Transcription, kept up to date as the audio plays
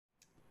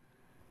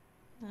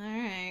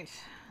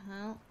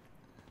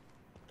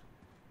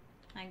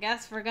I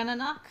guess we're gonna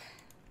knock.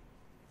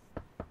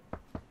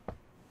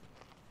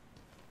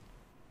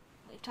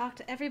 We've talked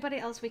to everybody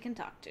else we can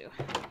talk to.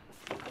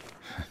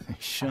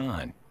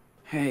 Sean.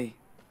 Hey.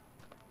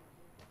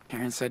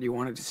 Karen said you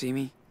wanted to see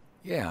me?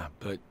 Yeah,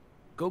 but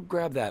go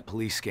grab that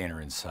police scanner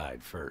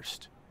inside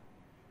first.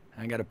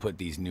 I gotta put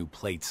these new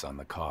plates on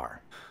the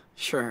car.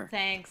 Sure.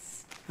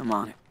 Thanks. I'm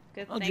on it.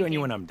 Good I'll thinking. join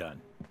you when I'm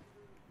done.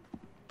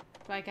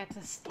 Do I get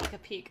to sneak a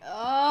peek?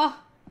 Oh!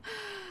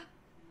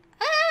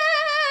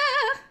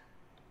 Ah!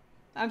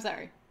 I'm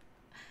sorry.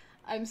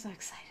 I'm so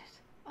excited.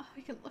 Oh,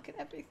 we can look at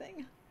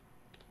everything.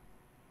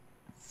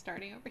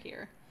 Starting over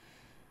here.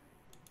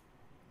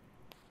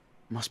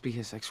 Must be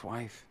his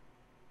ex-wife.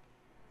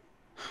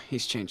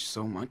 He's changed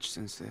so much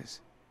since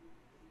this.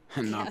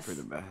 And not for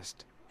the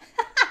best.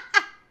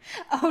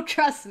 Oh,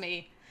 trust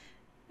me.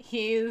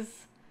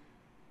 He's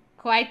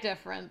quite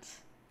different.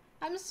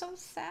 I'm so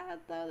sad,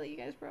 though, that you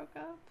guys broke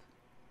up.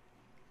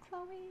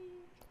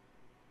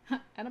 Chloe.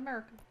 And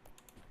America.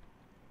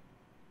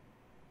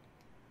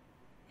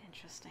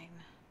 Interesting.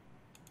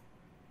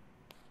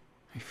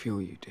 I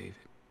feel you, David.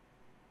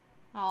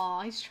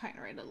 Aw, he's trying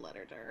to write a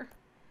letter to her.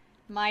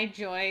 My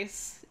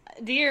Joyce.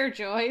 Dear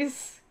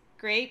Joyce.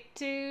 Great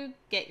to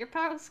get your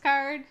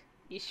postcard.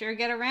 You sure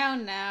get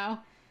around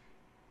now.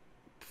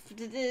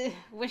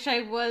 Wish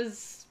I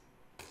was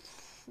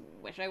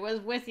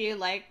with you,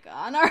 like,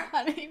 on our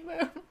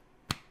honeymoon.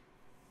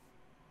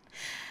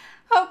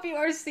 Hope you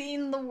are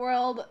seeing the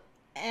world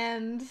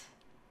and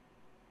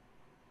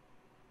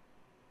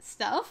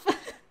stuff.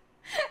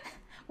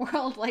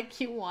 World like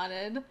you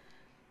wanted.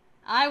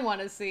 I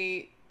want to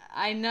see.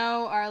 I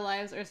know our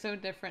lives are so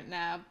different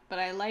now, but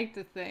I like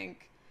to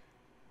think.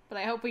 But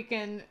I hope we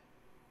can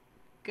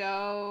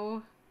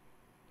go.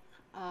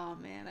 Oh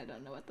man, I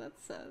don't know what that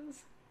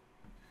says.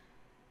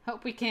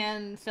 Hope we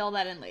can fill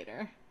that in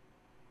later.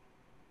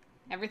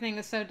 Everything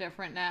is so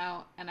different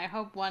now, and I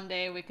hope one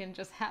day we can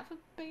just have a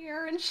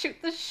beer and shoot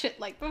the shit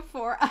like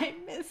before. I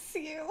miss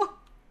you.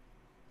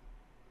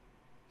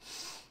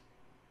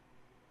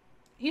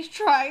 He's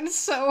trying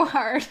so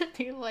hard to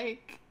be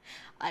like,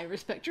 I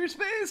respect your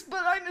space,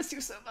 but I miss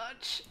you so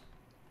much.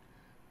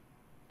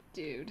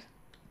 Dude.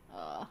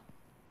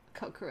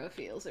 Kokoro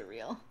feels are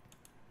real.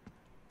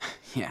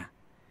 Yeah.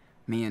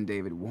 Me and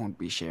David won't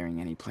be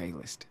sharing any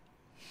playlist.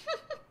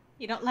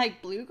 You don't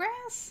like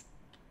bluegrass?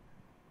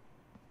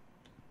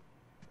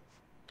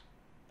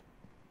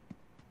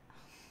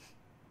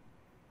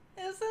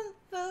 Isn't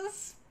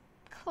this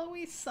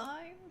Chloe's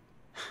sign?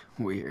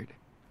 Weird.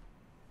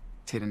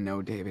 Didn't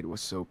know David was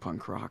so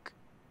punk rock.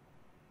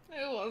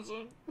 It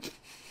wasn't.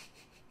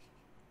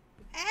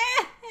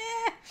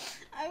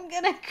 I'm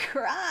gonna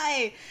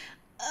cry.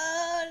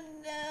 Oh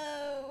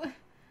no.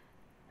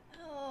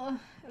 Oh,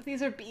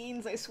 these are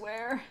beans, I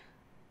swear.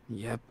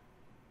 Yep.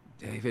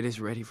 David is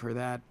ready for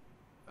that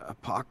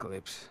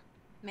apocalypse.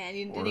 Man,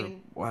 you didn't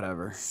even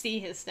whatever. see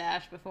his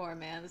stash before,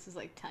 man. This is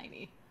like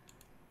tiny.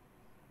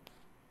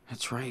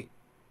 That's right.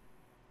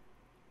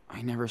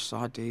 I never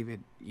saw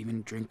David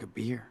even drink a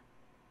beer.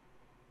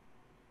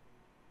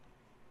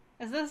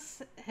 Is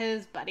this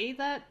his buddy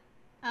that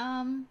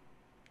died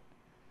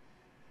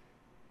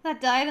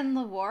in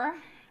the war?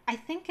 I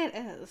think it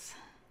is.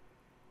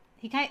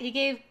 He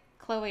gave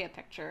Chloe a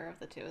picture of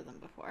the two of them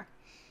before.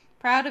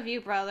 Proud of you,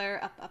 brother.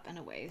 Up, up, and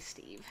away,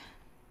 Steve.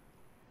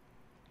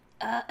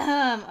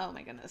 Oh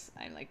my goodness.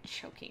 I'm like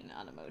choking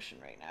on emotion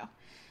right now.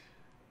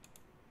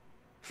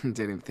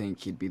 Didn't think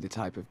he'd be the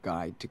type of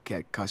guy to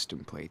get custom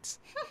plates.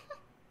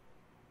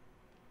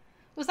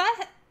 Was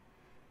that...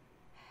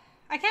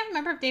 I can't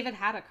remember if David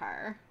had a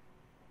car.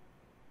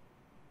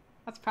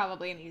 That's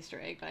probably an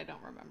Easter egg, but I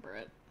don't remember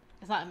it.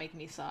 It's not making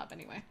me sob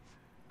anyway.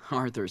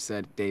 Arthur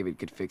said David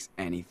could fix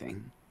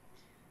anything.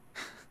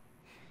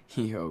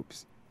 He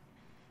hopes.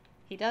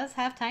 He does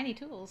have tiny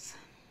tools.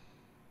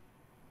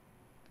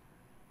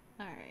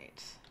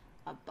 Alright.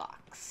 A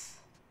box.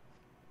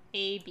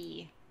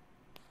 A-B.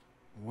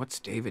 What's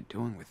David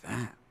doing with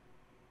that?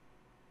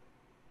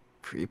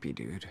 Creepy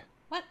dude.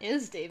 What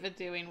is David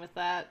doing with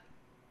that?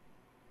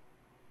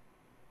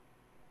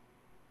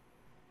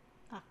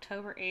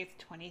 October 8th,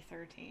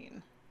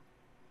 2013.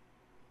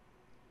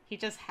 He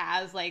just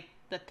has, like,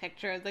 the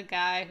picture of the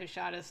guy who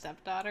shot his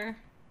stepdaughter.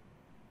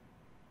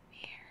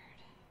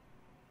 Weird.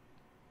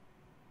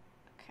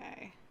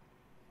 Okay.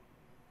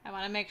 I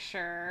want to make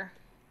sure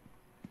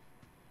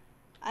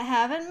I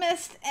haven't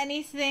missed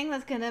anything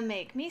that's gonna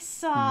make me When we're in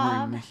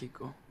sob.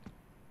 Mexico,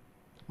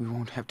 we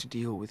won't have to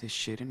deal with this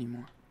shit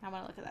anymore. I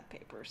want to look at that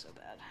paper so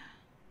bad.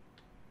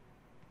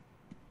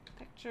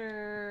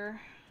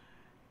 Picture.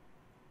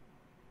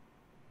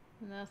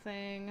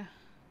 Nothing.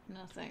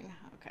 Nothing.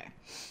 Okay.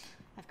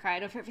 I've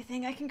cried over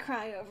everything I can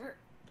cry over.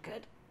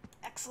 Good.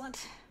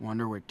 Excellent.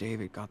 Wonder where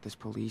David got this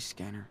police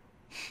scanner.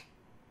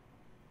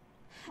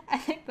 I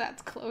think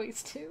that's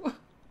Chloe's too.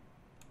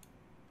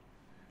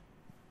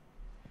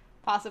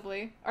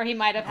 Possibly. Or he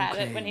might have had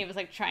it when he was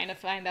like trying to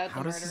find out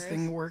How the does murderers. this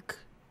thing work?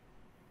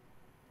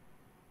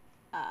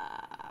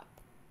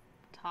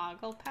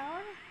 Toggle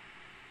power?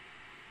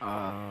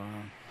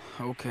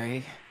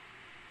 Okay.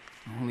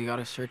 Only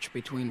gotta search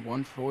between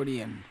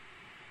 140 and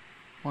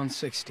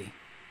 160.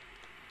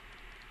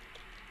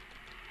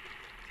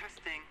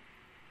 Testing.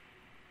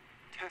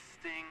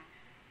 Testing.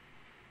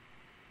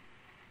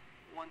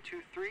 1,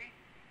 2, 3.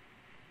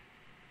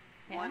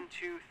 Yeah? 1,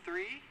 2,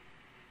 3.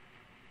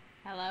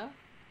 Hello?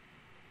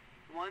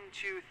 1,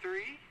 2,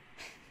 3.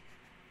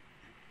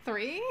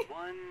 3?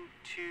 1,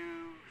 2,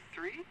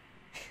 3.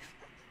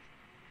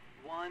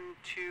 1,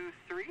 2,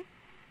 3.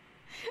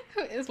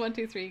 Who is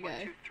 123 1,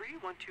 guy? 2, 3.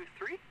 1, 2,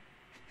 3.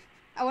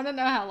 I want to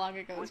know how long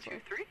it 1, goes 2,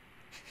 for. 3.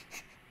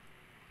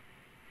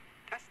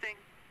 Testing.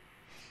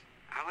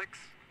 Alex?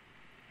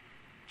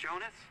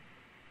 Jonas?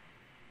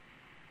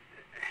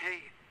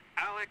 Hey,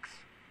 Alex?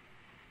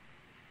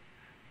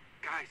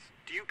 Guys,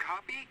 do you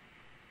copy?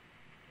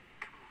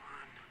 Come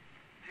on,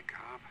 pick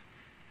up.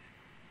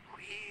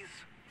 Please.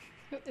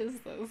 Who is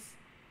this?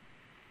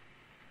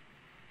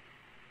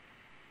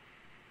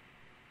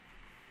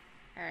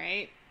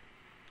 Alright.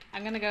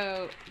 I'm gonna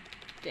go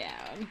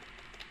down.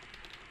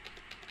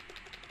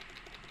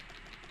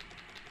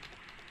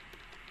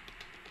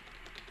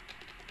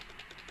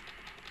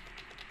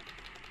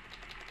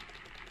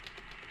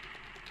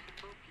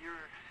 Hope you're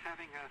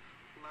having a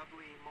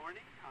lovely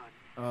morning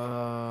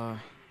on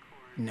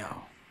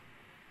No.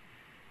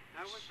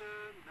 That was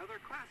another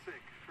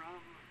classic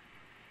from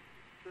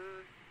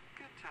the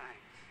good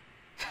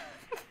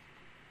times.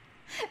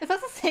 Is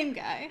that the same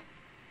guy?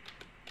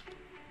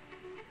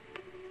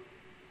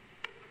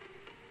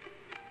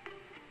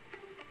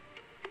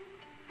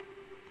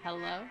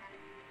 Hello?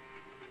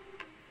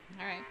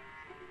 Alright.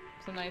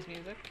 Some nice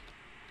music.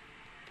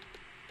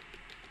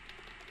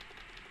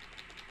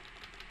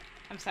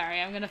 I'm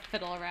sorry, I'm gonna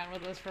fiddle around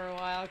with this for a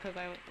while because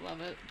I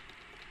love it.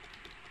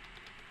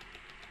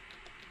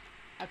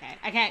 Okay,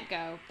 I can't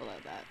go below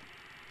that.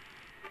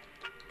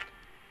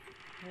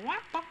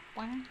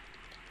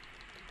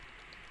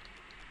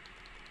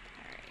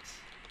 Alright.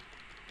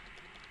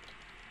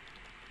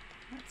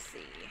 Let's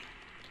see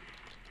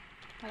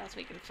what else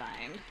we can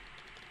find.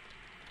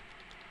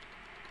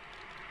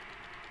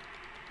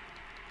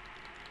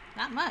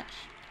 Not much.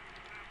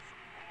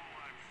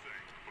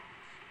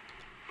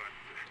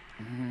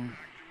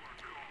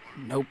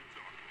 Nope.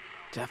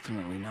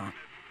 Definitely not.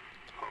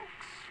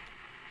 Hoax.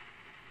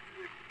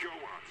 Go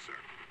on, sir.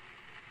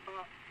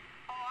 All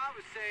I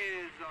would say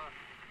is,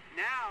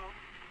 now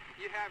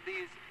you have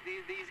these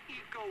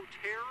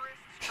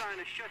eco-terrorists trying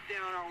to shut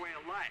down our way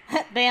of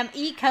life. Damn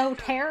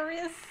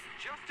eco-terrorists.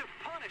 Just to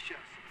punish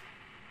us.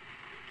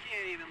 You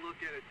can't even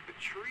look at a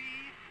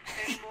tree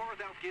anymore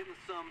without getting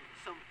some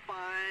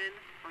fine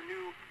or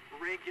new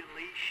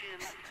regulation.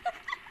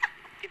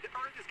 If the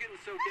earth is getting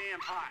so damn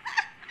hot,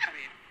 I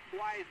mean,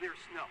 why is there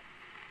snow?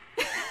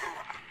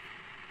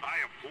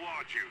 I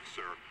applaud you,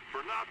 sir,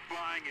 for not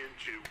buying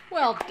into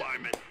Well the done.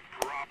 climate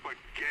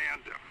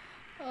propaganda.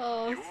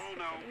 Oh, You all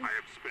know I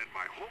have spent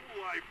my whole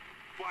life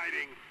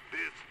fighting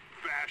this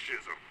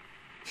fascism.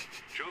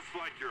 Just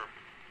like your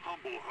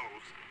humble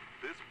host,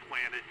 this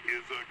planet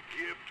is a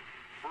gift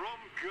from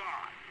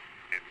God,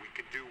 and we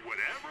can do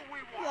whatever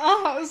we want. the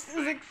host is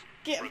a Thanks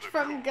gift for the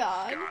from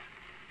call, God. Scott.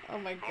 Oh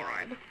my All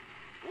right, god.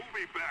 we'll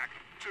be back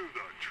to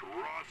the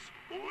Truss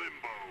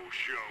Limbo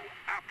Show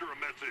after a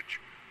message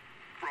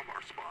from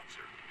our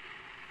sponsor.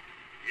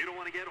 You don't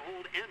want to get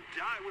old and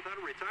die without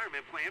a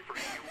retirement plan for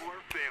your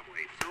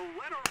family. So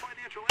let our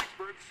financial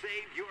experts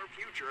save your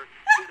future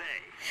today.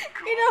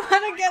 You don't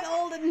want to get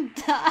old and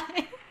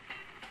die.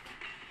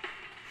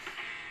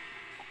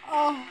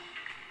 Oh,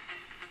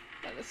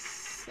 that is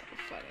so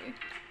funny.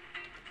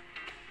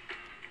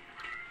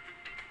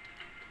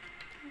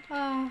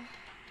 Oh,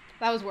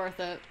 that was worth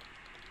it.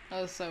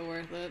 That was so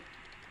worth it.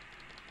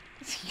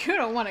 You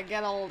don't want to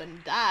get old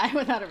and die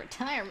without a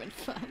retirement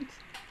fund.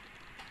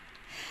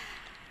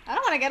 I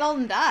don't want to get old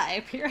and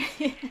die, period.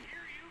 Here you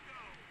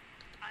go.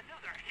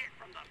 Another hit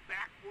from the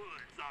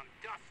backwoods on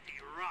Dusty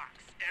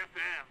Rocks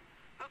FM.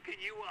 Hooking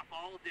you up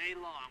all day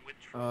long with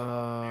true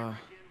American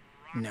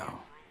rock and no. roll.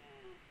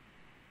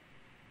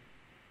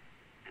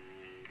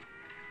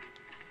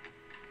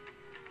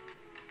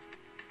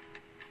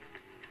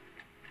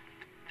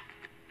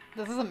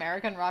 This is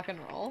American rock and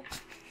roll.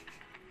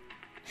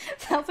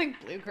 Sounds like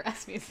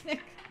bluegrass music.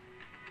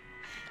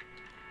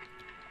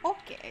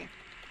 Okay.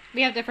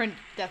 We have different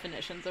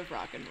definitions of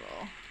rock and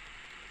roll.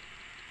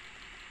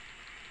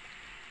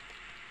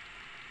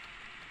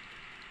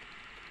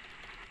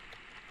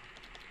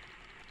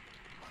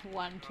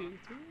 One, two,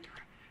 three.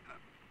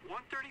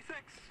 136.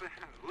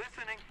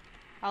 Listening.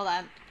 Hold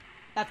on.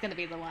 That's gonna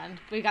be the one.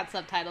 We got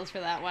subtitles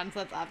for that one, so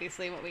that's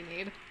obviously what we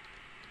need.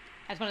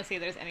 I just want to see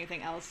if there's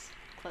anything else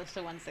close to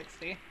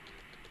 160.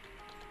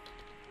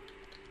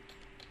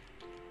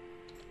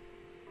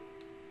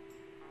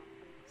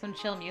 Some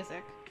chill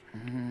music.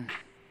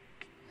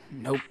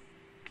 Nope.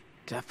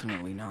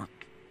 Definitely not.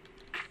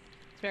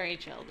 It's very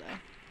chill, though.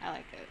 I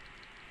like it.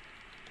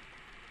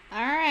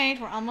 Alright,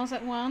 we're almost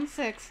at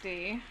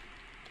 160.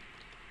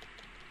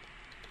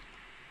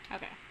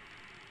 Okay.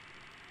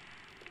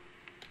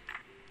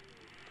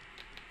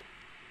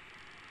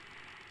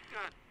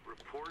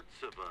 reports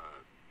of a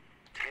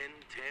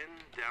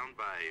 10-10 down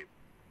by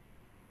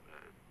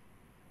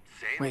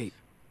Sam's. Wait,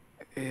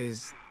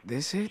 is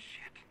this it?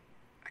 Shit.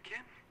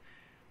 Again?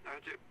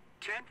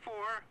 10-4.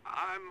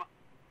 I'm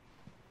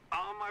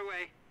on my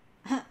way.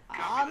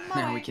 On my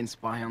Now way. we can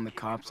spy on the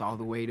cops all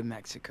the way to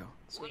Mexico.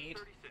 Sweet.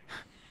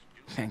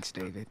 136. Thanks,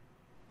 David.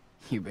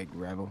 You big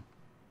rebel.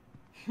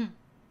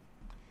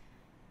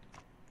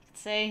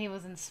 Say he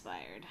was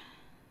inspired.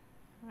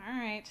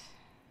 Alright.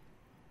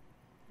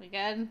 We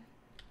good?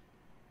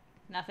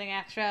 Nothing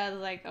extra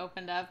like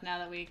opened up now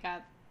that we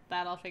got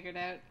that all figured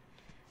out.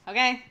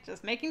 Okay,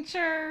 just making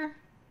sure.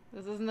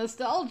 This is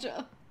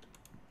nostalgia.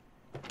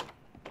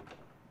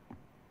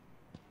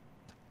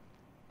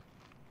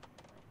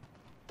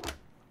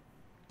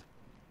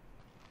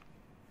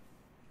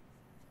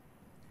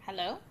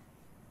 Hello?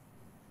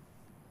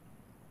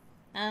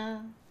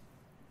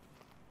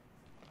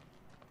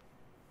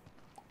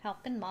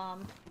 Helping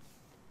mom.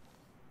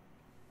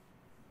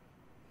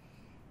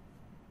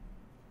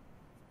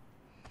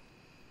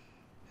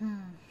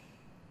 And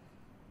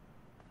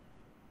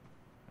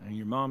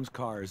your mom's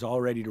car is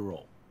all ready to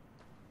roll.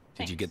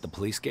 Did you get the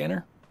police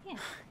scanner? Yeah.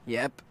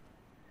 Yep.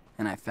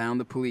 And I found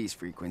the police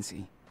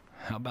frequency.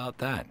 How about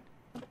that?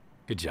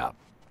 Good job.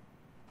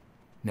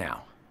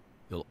 Now,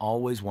 you'll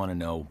always want to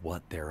know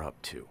what they're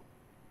up to.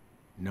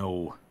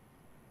 No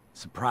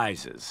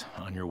surprises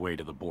on your way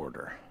to the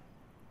border.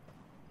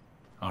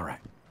 All right.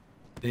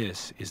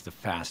 This is the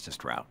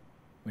fastest route.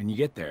 When you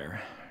get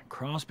there,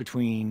 cross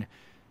between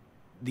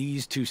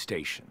these two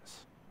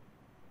stations.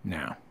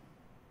 Now,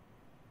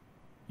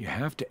 you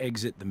have to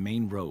exit the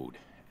main road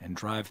and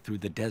drive through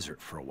the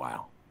desert for a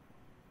while.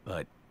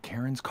 But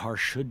Karen's car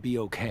should be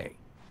okay.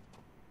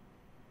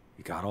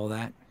 You got all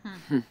that?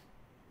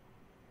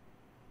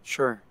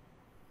 Sure.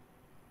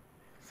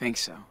 Think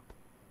so.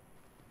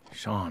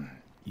 Sean,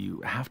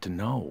 you have to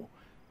know.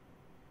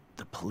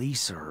 The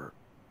police are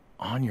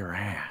on your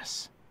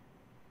ass.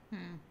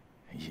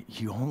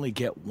 You only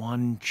get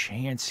one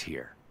chance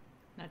here.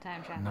 No time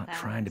I'm travel. not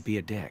trying to be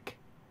a dick.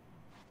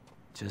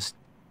 Just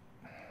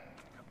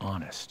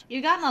honest.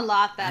 You've gotten a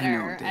lot I know,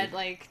 better dude. at,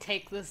 like,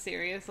 take this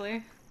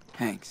seriously.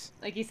 Thanks.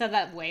 Like, you said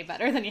that way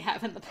better than you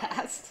have in the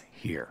past.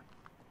 Here.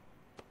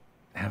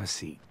 Have a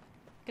seat.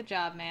 Good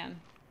job,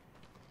 man.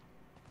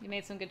 You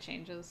made some good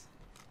changes.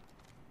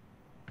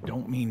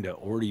 Don't mean to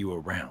order you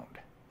around.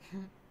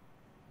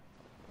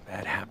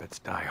 Bad habits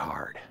die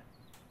hard.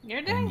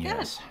 You're doing And good.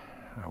 yes,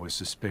 I was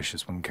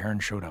suspicious when Karen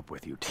showed up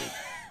with you two.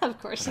 Of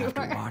course But you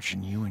after were.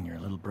 watching you and your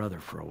little brother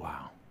for a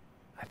while,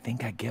 I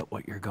think I get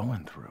what you're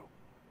going through.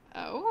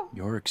 Oh?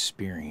 Your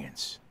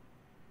experience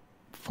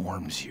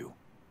forms you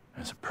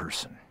as a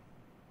person.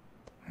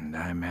 And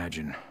I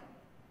imagine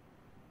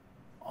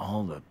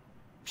all the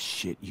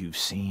shit you've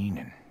seen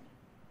and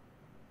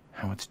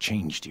how it's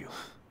changed you.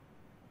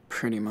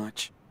 Pretty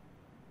much.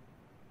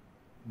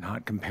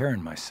 Not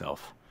comparing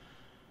myself,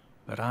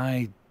 but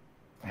I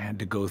had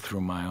to go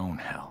through my own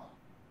hell.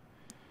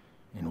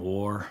 In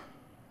war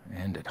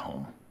and at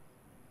home.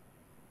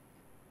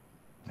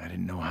 I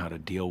didn't know how to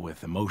deal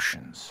with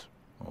emotions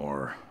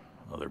or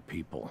other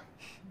people.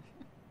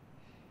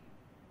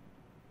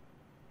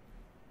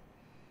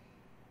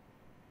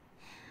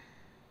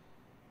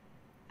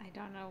 I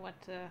don't know what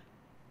to...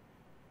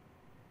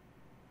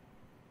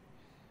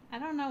 I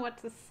don't know what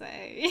to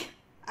say.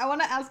 I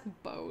want to ask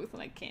both,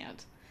 and I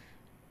can't.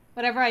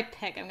 Whatever I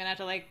pick, I'm gonna have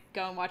to, like,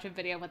 go and watch a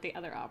video of what the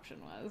other option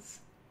was.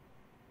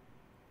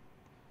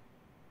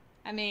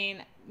 I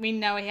mean, we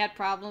know he had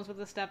problems with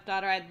the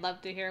stepdaughter. I'd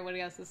love to hear what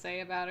he has to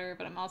say about her,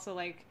 but I'm also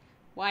like,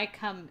 why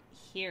come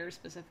here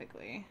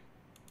specifically?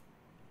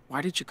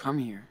 Why did you come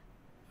here?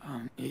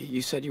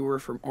 You said you were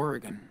from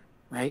Oregon,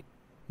 right?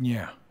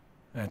 Yeah,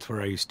 that's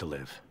where I used to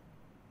live.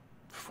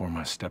 Before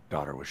my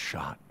stepdaughter was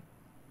shot.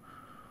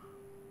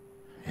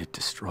 It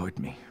destroyed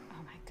me.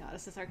 Oh my god,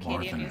 is this More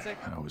Arcadia than music?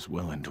 I was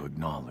willing to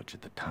acknowledge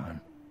at the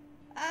time.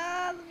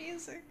 Ah, the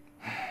music.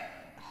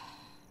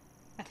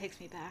 That takes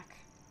me back.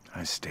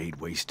 I stayed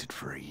wasted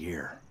for a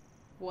year.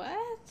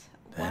 What?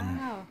 Then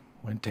Wow.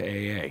 went to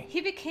AA.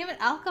 He became an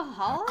I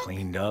alcoholic?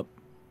 cleaned up.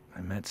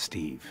 I met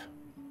Steve.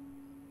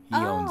 He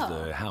owns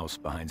Oh. the house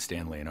behind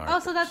Stanley and Arthur. Oh,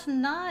 so that's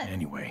not...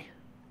 Anyway,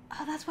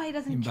 Oh, that's why he he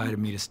doesn't invited drink.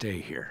 me to stay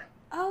here.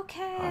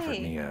 Okay.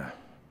 Offered me a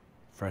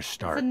fresh It's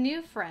start a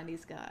new friend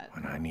he's got.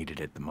 when I needed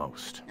it the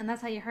most. And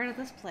that's how you heard of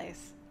this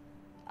place.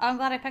 Oh, I'm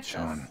glad I picked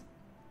Sean, this.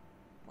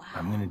 Wow.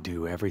 I'm gonna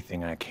do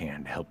everything I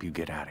can to help you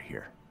get out of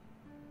here.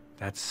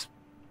 That's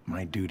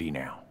my duty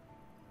now.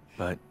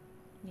 But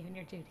You and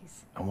your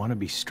duties. I want to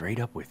be straight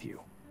up with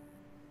you.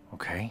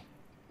 Okay?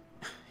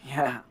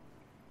 Yeah.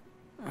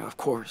 Of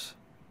course.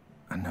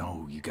 I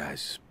know you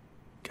guys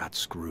got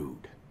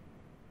screwed.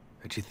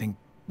 That you think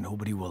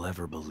nobody will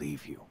ever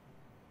believe you.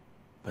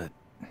 But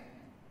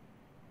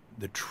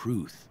the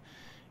truth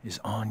is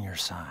on your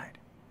side.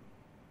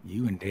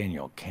 You and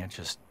Daniel can't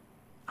just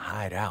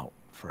hide out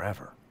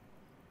forever.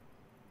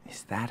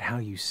 Is that how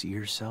you see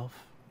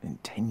yourself in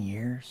 10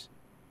 years?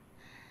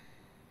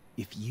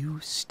 If you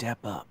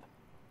step up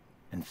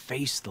and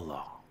face the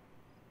law,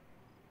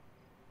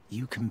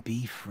 you can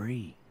be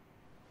free.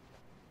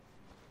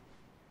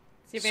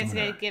 So you're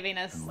basically Sooner giving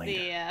us than the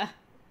later.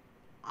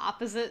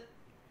 opposite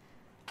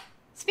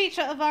speech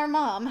of our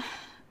mom.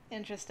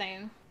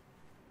 Interesting.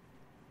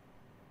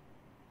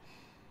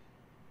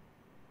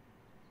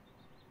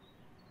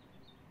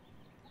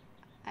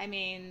 I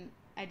mean,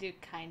 I do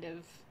kind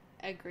of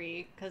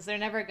agree, because they're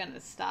never going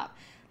to stop.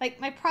 Like,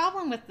 my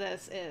problem with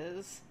this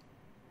is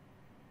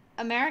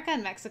America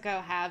and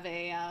Mexico have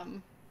a,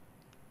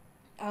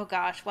 oh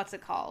gosh, what's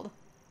it called?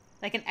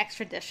 Like an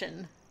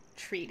extradition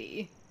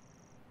treaty.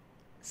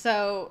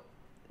 So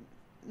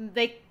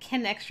they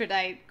can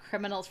extradite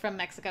criminals from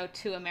Mexico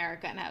to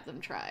America and have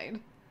them tried.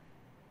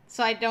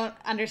 So I don't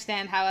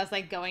understand how us,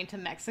 like, going to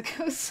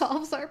Mexico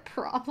solves our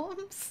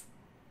problems.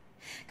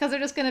 Because they're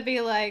just going to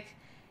be like,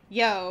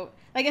 yo,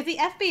 like, if the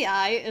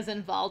FBI is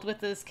involved with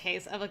this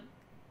case of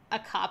a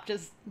cop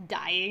just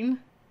dying,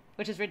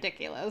 which is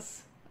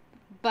ridiculous,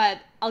 but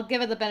I'll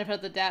give it the benefit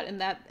of the doubt in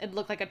that it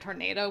looked like a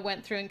tornado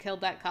went through and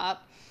killed that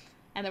cop,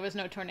 and there was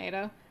no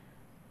tornado.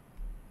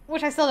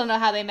 Which I still don't know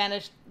how they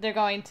managed. They're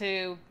going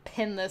to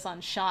pin this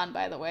on Sean,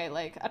 by the way.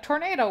 Like, a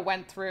tornado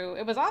went through.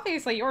 It was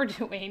obviously your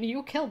doing.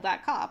 You killed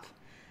that cop.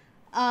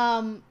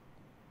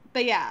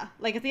 But yeah,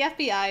 like, if the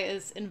FBI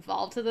is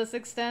involved to this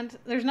extent,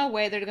 there's no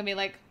way they're going to be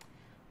like,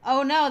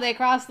 oh no, they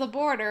crossed the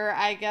border.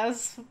 I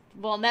guess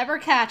we'll never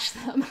catch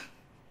them.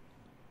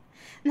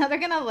 No, they're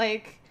going to,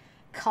 like,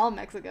 call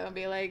Mexico and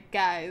be like,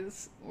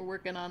 guys, we're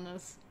working on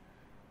this.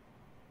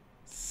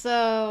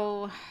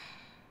 So,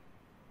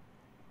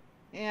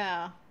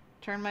 yeah.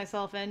 Turn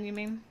myself in, you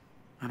mean?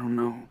 I don't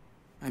know.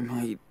 I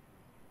might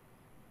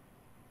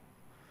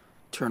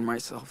turn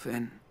myself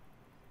in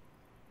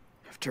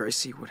after I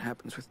see what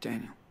happens with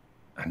Daniel.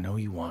 I know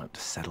you want to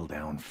settle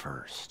down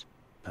first,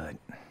 but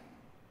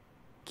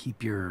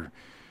keep your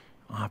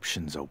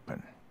options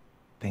open.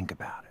 Think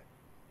about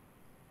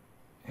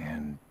it.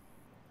 And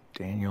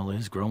Daniel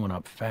is growing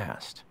up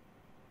fast.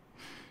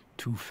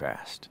 Too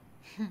fast.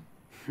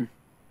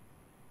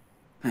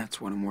 That's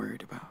what I'm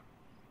worried about.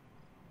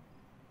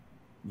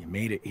 You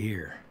made it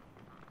here.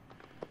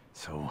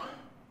 So,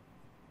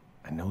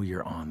 I know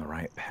you're on the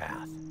right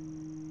path.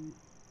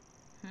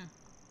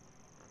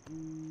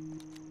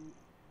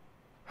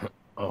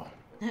 Oh.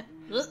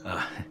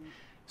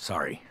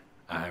 Sorry.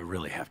 I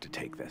really have to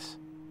take this.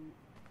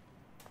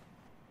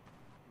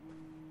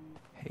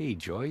 Hey,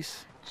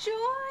 Joyce.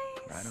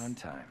 Joyce! Right on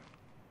time.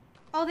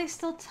 Oh, they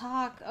still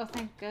talk. Oh,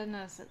 thank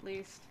goodness, at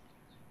least.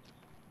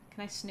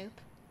 Can I snoop?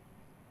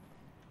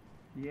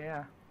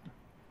 Yeah.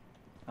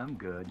 I'm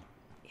good.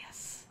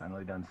 Yes.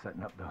 Finally done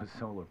setting up those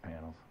solar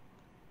panels.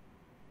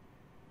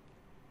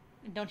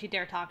 And don't you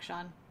dare talk,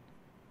 Sean.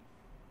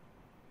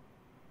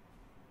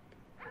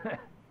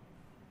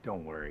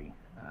 Don't worry.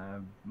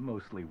 I'm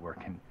mostly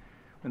working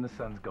when the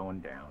sun's going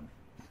down.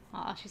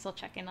 Aw, she's still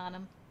checking on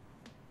him.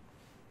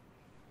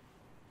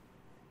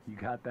 You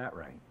got that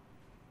right.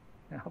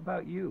 Now, how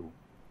about you?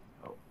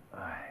 Oh,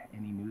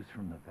 any news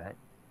from the vet?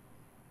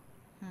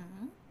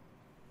 Hmm?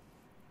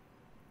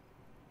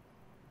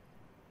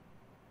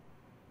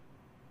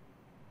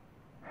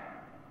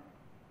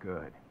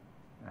 Good.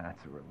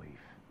 That's a relief.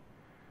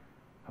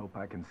 Hope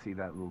I can see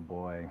that little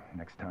boy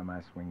next time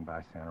I swing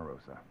by Santa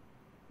Rosa.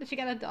 Did she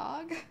get a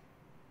dog?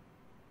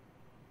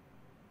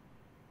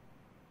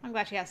 I'm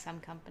glad she has some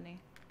company.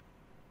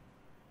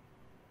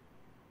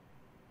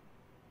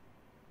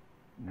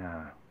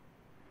 Nah.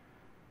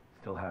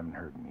 Still haven't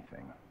heard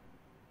anything.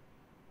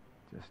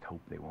 Just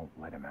hope they won't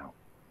let him out.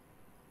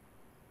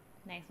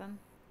 Nathan?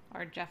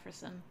 Or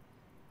Jefferson?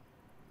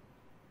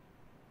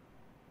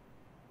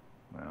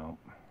 Well,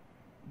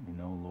 you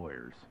know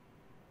lawyers.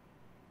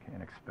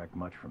 Can't expect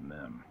much from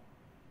them.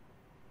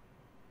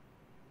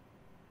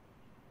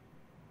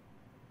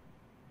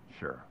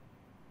 Sure.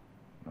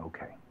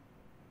 Okay.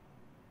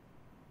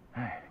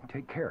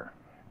 Take care.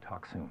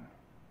 Talk soon.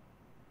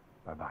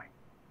 Bye-bye.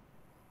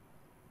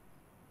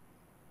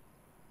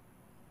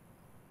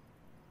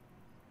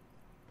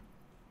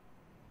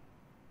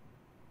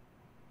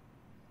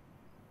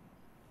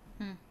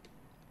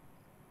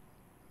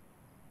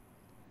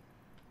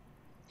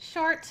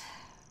 Short,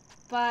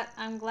 but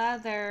I'm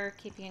glad they're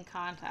keeping in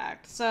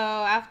contact. So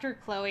after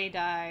Chloe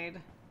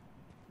died,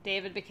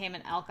 David became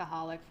an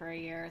alcoholic for a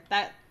year.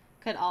 That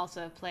could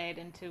also have played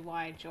into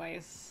why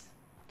Joyce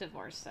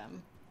divorced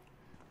him.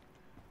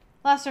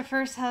 Lost her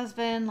first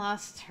husband,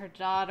 lost her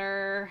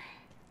daughter.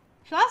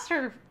 She lost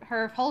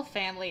her whole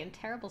family in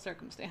terrible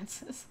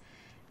circumstances.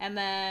 And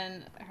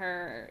then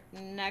her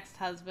next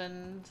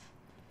husband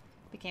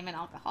became an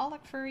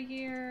alcoholic for a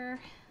year.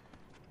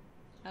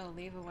 Oh,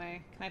 leave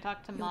away. Can I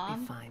talk to Mom? You'll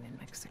be fine in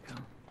Mexico.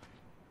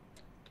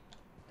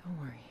 Don't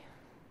worry.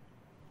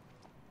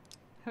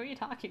 Who are you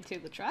talking to,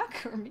 the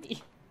truck or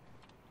me?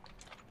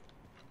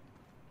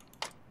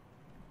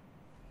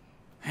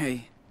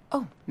 Hey.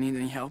 Oh. Need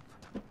any help?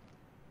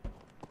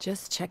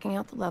 Just checking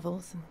out the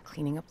levels and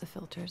cleaning up the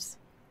filters.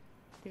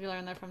 Did you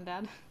learn that from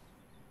Dad?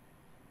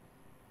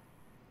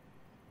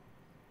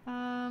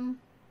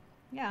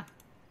 Yeah.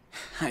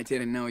 I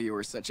didn't know you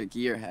were such a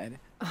gearhead.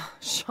 Oh,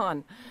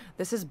 Sean,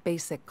 This is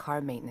basic car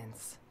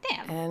maintenance.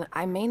 Damn. And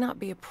I may not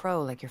be a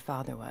pro like your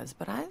father was,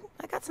 but I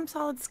got some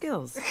solid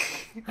skills.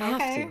 I have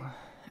Okay.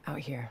 to, out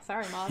here.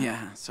 Sorry, Mom.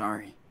 Yeah,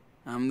 sorry.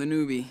 I'm the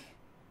newbie.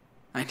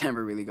 I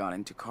never really got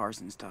into cars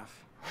and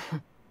stuff.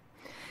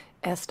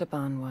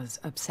 Esteban was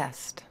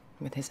obsessed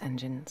with his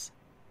engines.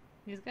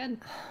 He's good.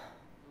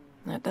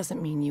 That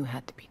doesn't mean you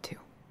had to be too.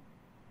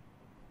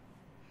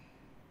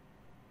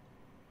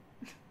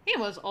 He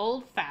was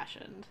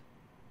old-fashioned.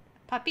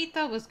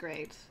 Papito was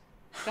great.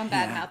 Don't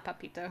Yeah. badmouth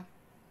Papito.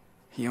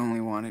 He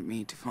only wanted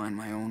me to find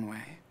my own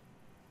way.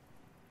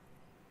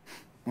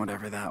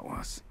 Whatever that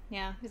was.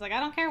 Yeah, he's like,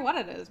 I don't care what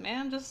it is,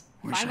 man. Just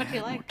Wish find I what you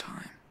had more like.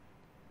 time.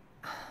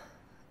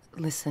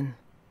 Listen,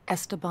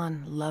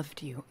 Esteban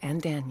loved you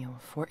and Daniel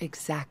for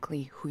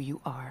exactly who you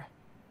are.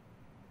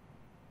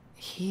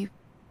 He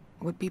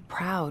would be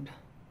proud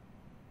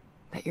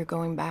that you're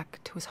going back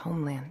to his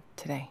homeland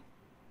today.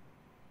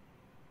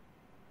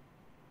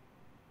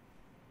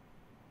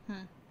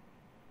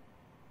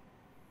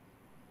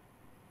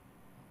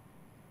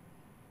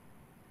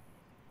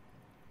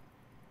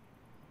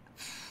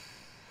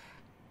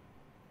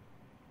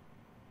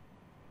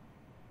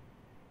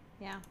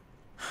 Yeah.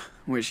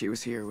 Wish he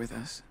was here with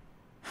us.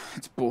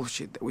 It's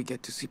bullshit that we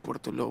get to see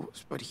Puerto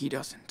Lobos, but he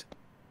doesn't.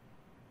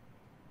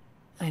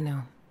 I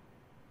know.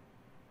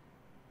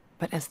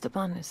 But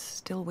Esteban is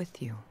still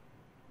with you.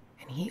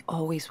 And he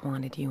always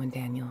wanted you and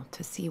Daniel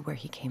to see where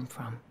he came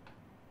from.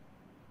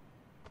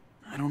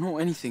 I don't know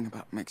anything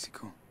about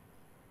Mexico.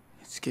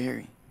 It's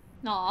scary.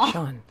 Aw,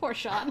 Sean. poor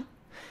Sean.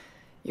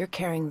 You're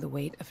carrying the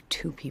weight of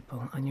 2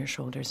 people on your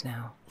shoulders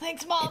now.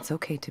 Thanks, Mom. It's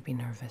okay to be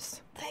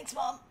nervous. Thanks,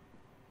 Mom.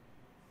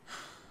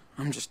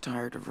 I'm just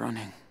tired of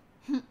running.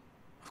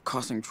 Of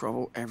causing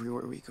trouble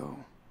everywhere we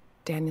go.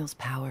 Daniel's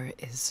power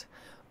is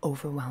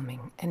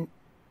overwhelming, and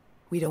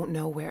we don't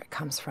know where it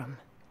comes from.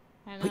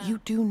 I know. But you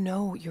do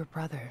know your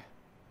brother.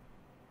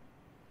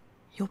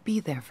 You'll be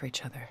there for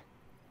each other.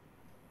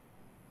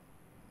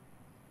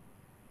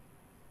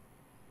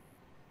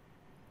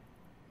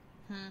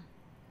 I'm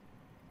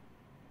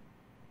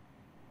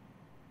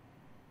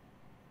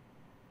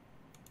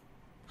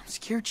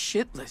scared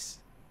shitless.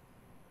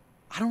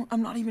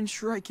 I'm not even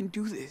sure I can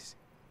do this.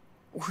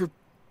 Or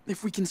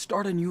if we can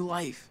start a new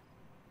life.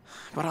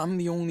 But I'm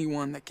the only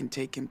one that can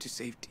take him to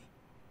safety.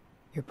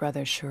 Your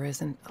brother sure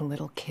isn't a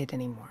little kid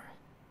anymore.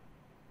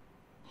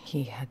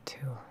 He had to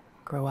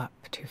grow up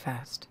too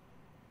fast.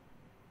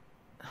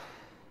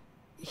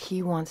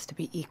 He wants to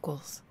be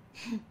equals.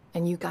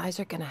 And you guys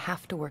are gonna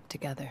have to work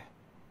together.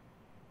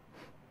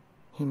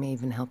 He may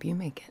even help you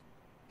make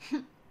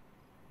it.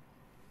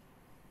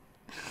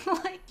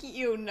 Like,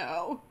 you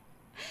know.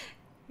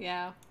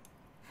 Yeah.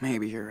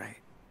 Maybe you're right.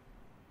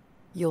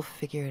 You'll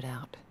figure it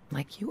out,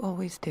 like you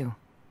always do.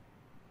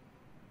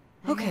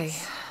 Okay.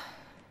 Yes.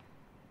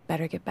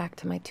 Better get back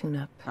to my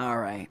tune-up. All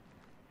right.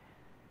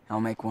 I'll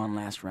make one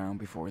last round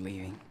before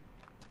leaving.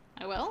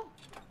 I will.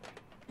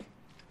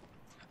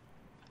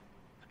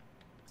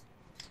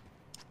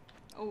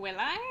 Will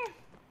I?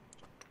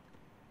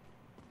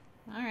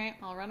 Alright,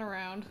 I'll run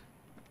around.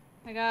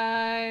 Hey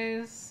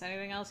guys,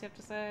 anything else you have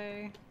to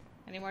say?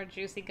 Any more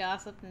juicy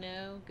gossip?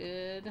 No?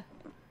 Good.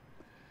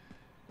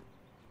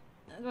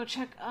 I'll go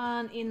check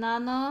on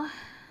Inanno.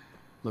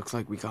 Looks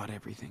like we got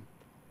everything.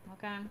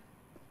 Okay.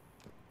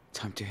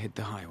 Time to hit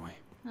the highway.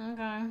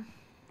 Okay.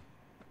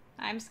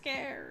 I'm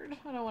scared.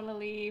 I don't want to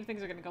leave.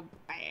 Things are gonna go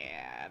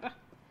bad.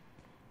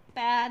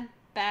 Bad,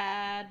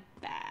 bad,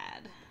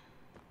 bad.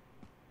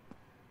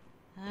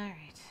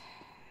 Alright.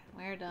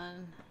 We're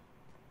done.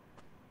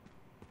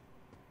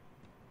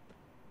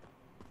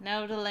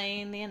 No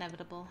delaying the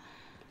inevitable.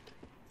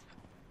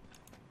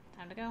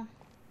 Time to go.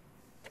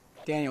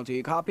 Daniel, do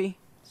you copy?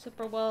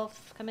 Super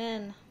Wolf, come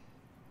in.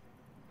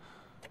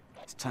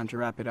 It's time to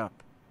wrap it up.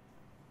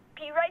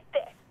 Be right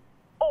there.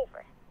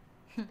 Over.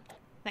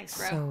 Thanks,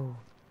 bro. So,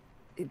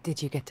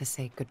 did you get to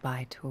say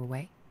goodbye to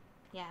Away?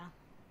 Yeah.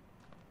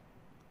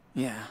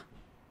 Yeah.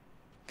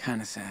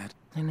 Kinda sad.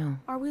 I know.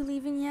 Are we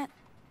leaving yet?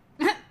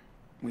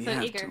 We So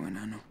have eager. to, and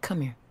I know. Come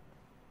here.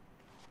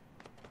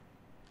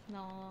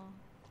 No.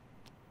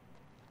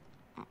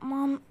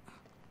 Mom,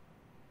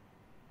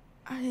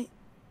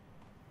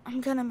 I'm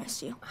gonna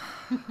miss you.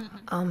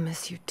 I'll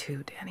miss you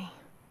too, Danny.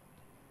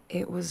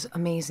 It was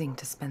amazing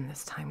to spend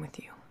this time with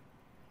you.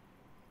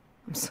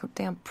 I'm so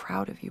damn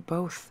proud of you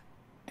both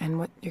and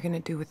what you're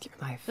gonna do with your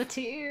life. The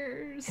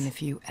tears. And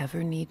if you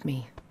ever need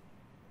me,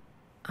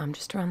 I'm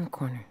just around the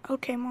corner.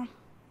 Okay, Mom.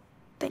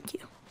 Thank you.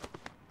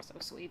 So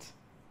sweet.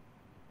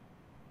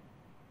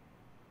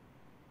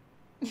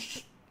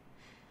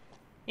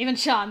 Even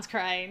Sean's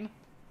crying.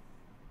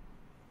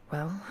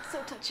 Well,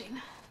 So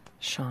touching.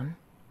 Sean,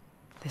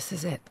 this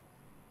is it.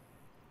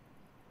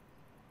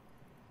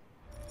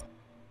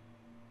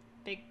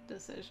 Big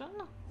decision?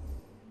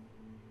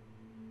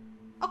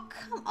 Oh,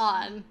 come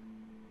on.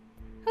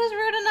 Who's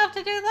rude enough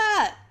to do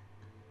that?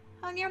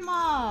 Hug your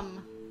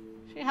mom.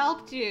 She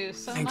helped you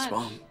so Thanks, much.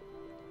 Mom,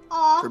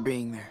 Aw, for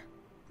being there.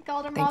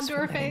 called her mom Thanks to for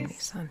her letting me,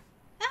 face. son.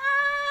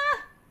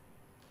 Ah!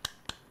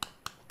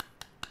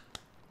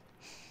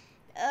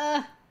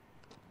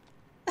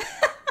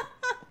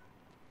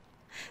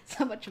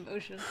 So much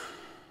emotion.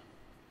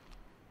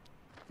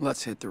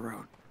 Let's hit the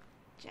road.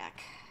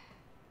 Jack.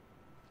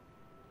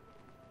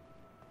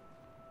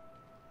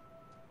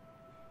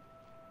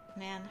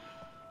 Man,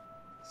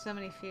 so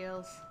many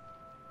feels.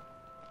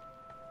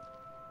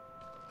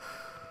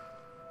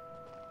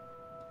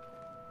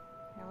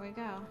 Here we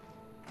go.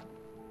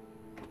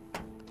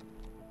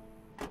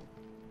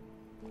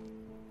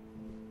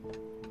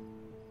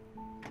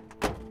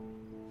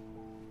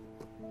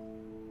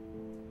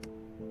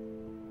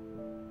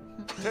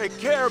 Take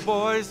care,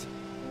 boys.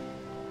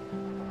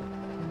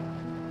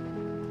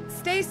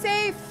 Stay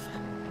safe.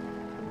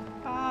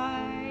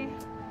 Bye.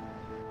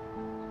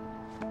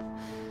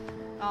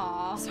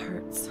 Aw. This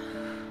hurts.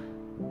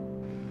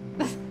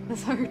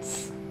 This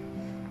hurts.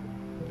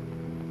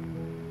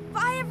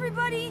 Bye,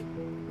 everybody!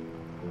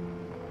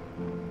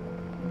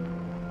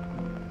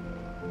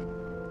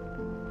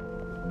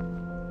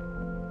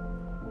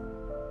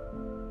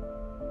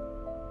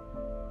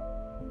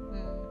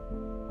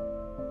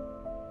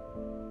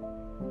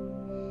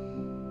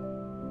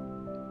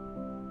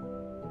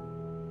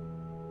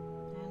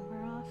 And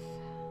we're off.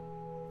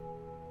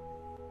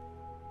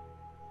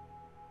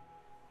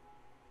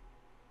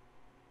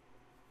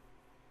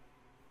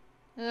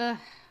 Ugh,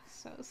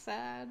 so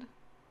sad.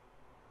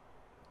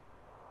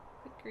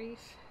 Good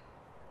grief.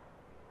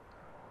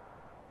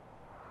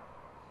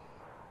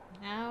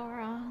 Now we're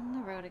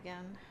on the road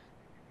again.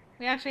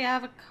 We actually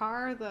have a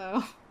car,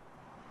 though.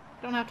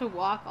 Don't have to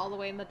walk all the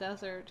way in the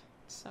desert.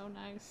 It's so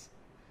nice.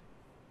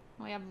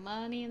 We have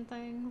money and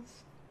things.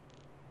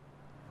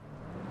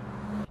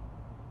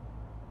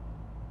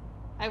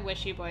 I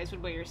wish you boys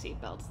would wear your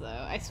seatbelts,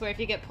 though. I swear if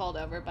you get pulled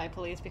over by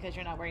police because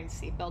you're not wearing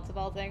seatbelts of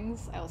all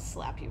things, I will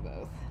slap you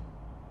both.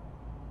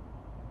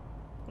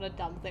 What a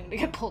dumb thing to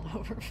get pulled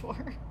over for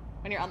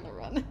when you're on the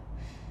run.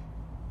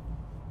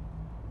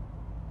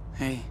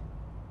 Hey.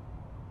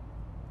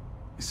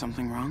 Is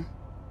something wrong?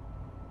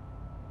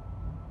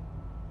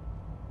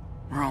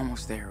 We're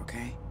almost there,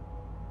 okay?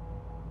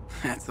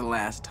 That's the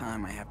last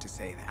time I have to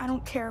say that. I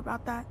don't care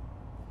about that.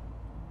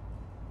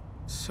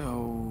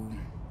 So...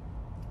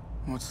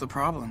 what's the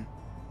problem?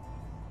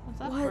 What's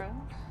up, What? bro?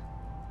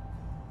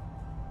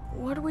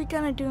 What are we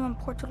gonna do in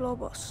Puerto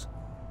Lobos?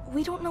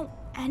 We don't know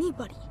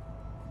anybody.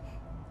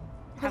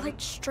 We're Hasn't-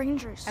 like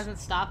strangers. Hasn't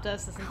stopped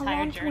us this How entire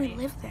long journey. can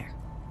we live there?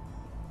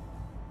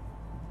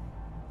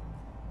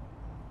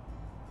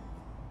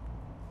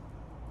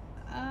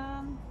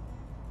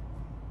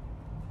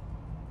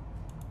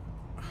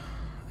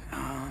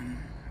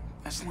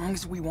 As long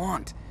as we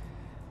want.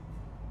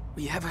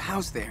 We have a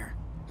house there.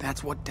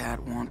 That's what Dad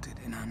wanted,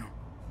 and I know.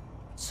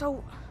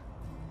 So,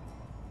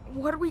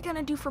 what are we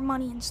gonna do for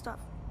money and stuff?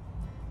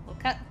 We'll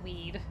cut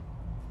weed.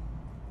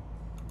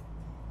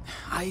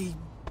 I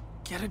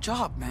get a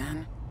job,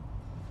 man.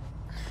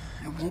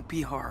 It won't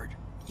be hard.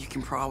 You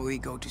can probably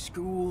go to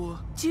school.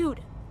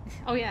 Dude,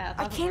 Oh yeah,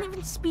 I that's can't work.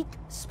 even speak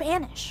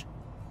Spanish.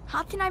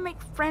 How can I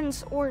make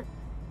friends or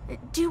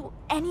do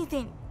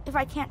anything if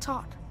I can't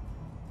talk?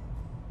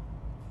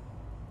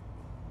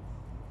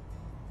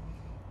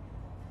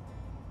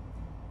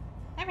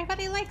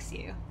 Everybody likes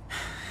you.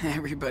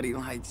 Everybody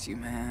likes you,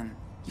 man.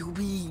 You'll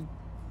be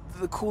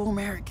the cool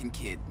American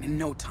kid in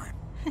no time.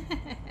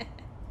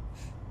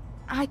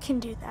 I can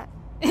do that.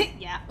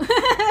 Yeah.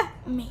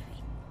 Maybe.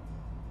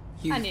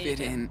 You I knew you fit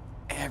could. in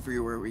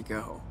everywhere we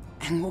go.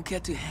 And we'll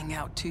get to hang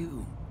out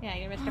too. Yeah,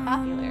 you're Mr.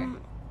 Popular.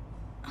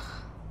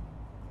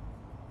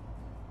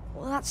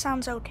 Well, that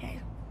sounds okay.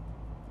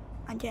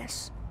 I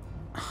guess.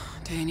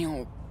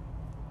 Daniel,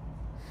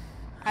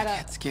 I I don't.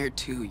 get scared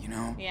too, you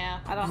know? Yeah,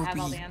 I But don't we'll have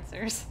all be- the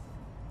answers.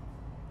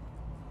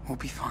 We'll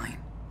be fine.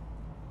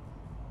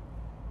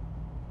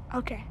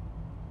 Okay.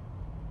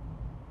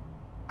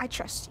 I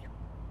trust you.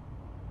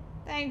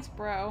 Thanks,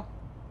 bro.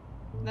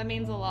 That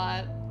means a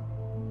lot.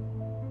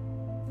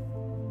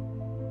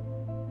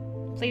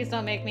 Please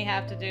don't make me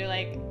have to do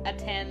like a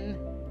 10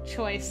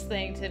 choice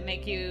thing to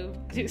make you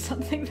do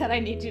something that I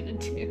need you to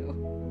do.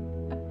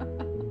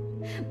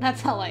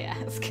 That's all I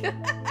ask.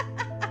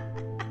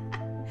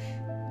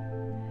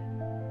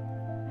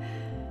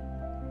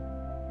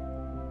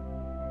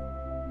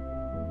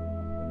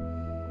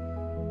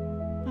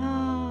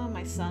 Oh,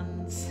 my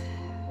sons.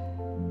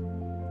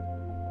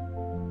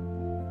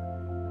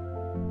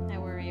 I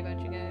worry about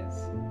you guys.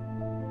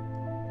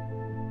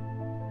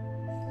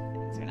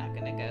 Things are not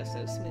gonna go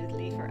so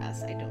smoothly for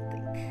us, I don't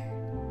think.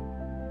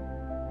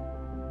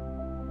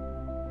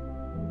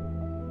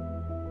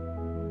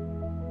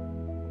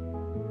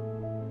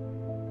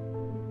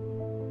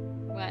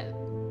 What?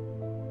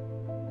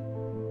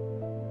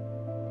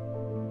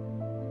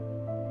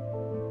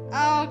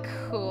 Oh,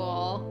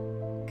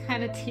 cool.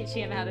 Kind of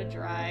teaching him how to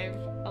drive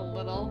a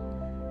little.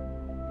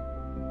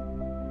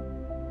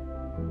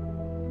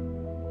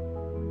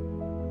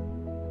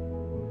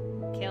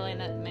 Killing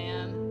it,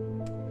 man.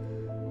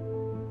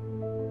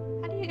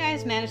 How do you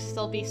guys manage to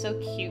still be so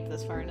cute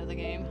this far into the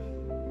game?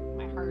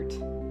 My heart.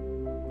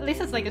 At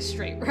least it's like a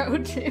straight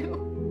road,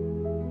 too.